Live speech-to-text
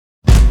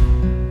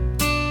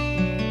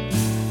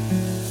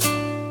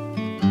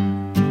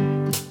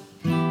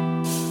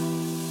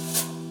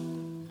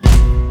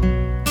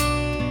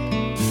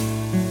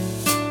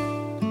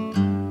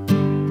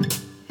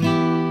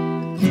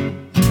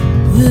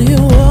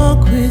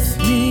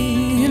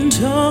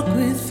talk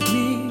with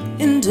me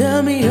and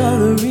tell me all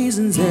the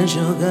reasons that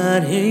your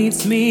God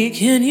hates me?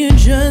 Can you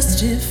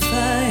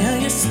justify how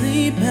you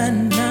sleep at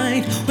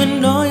night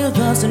when all your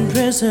thoughts and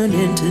prayers turn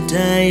into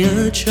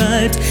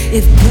diatribes?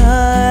 If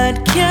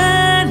God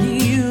can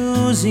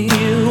use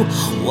you,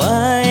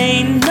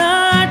 why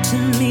not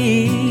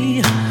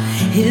me?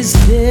 Is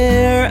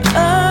there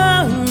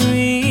a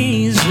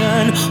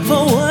reason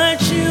for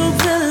what you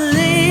believe?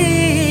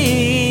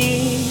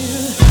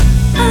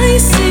 I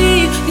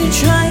see you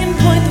try and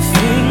point the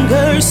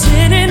finger,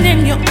 sitting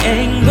in your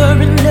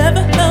anger and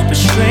never help a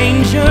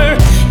stranger.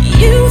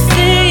 You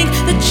think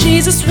that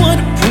Jesus would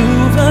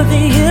approve of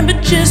the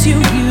images you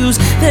use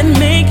that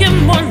make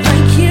him more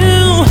like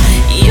you.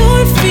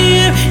 Your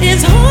fear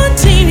is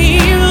haunting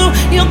you.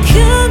 You're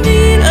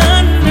coming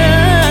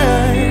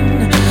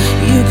undone.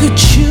 You could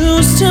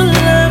choose to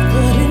love,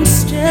 but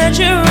instead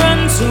you run.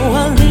 So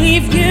I'll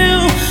leave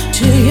you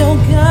to your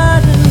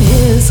God and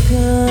his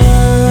gun.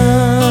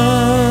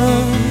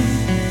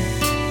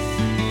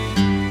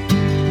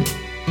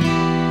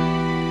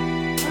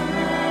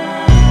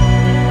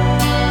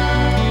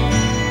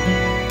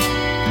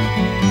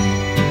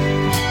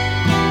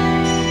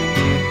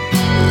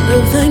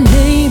 Love thy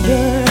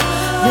neighbor,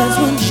 that's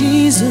what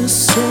Jesus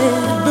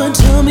said. But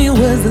tell me,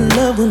 where's the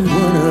love when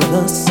one of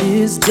us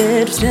is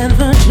dead? Stand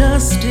for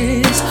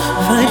justice,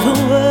 fight for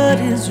what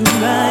is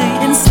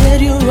right.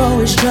 Instead you're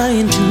always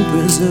trying to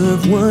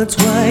preserve what's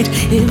right.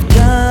 If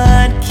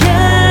God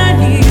can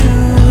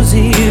use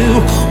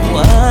you,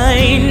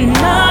 why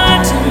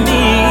not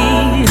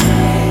me?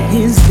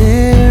 Is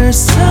there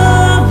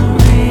some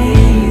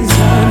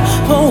reason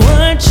for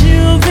what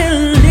you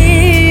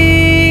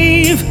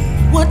believe?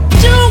 What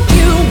don't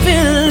you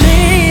believe?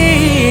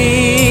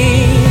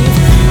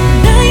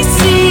 I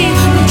see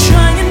you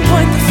try and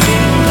point the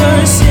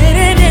finger,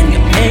 sitting in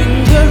your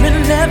anger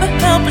and never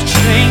help a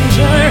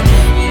stranger.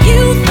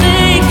 You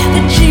think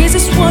that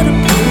Jesus would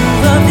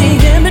approve of the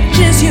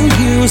images you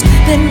use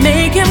that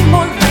make him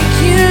more like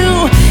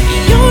you.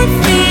 Your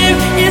fear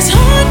is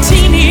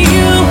haunting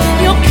you.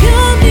 You're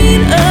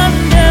coming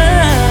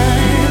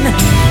undone.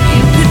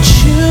 You could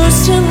choose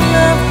to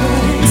love,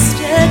 but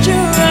instead you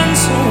run.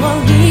 So I'll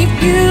leave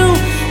you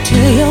to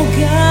your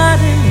God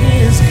and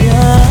his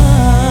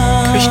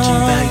God. Christian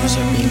values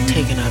are being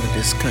taken out of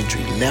this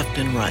country left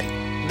and right.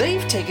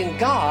 They've taken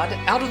God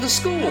out of the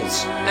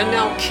schools, and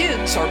now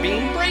kids are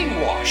being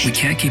brainwashed. We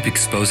can't keep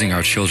exposing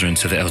our children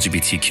to the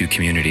LGBTQ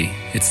community.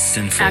 It's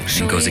sinful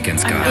and goes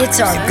against God. It's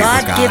our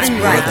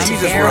God-given right to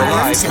bear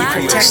arms and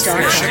protect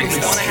our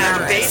families.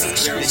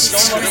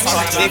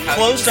 They've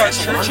closed our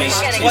churches.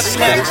 What's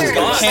next? If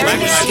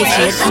he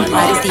had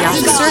complied with the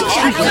officer,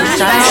 he would have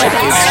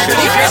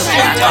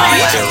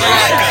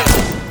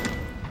died.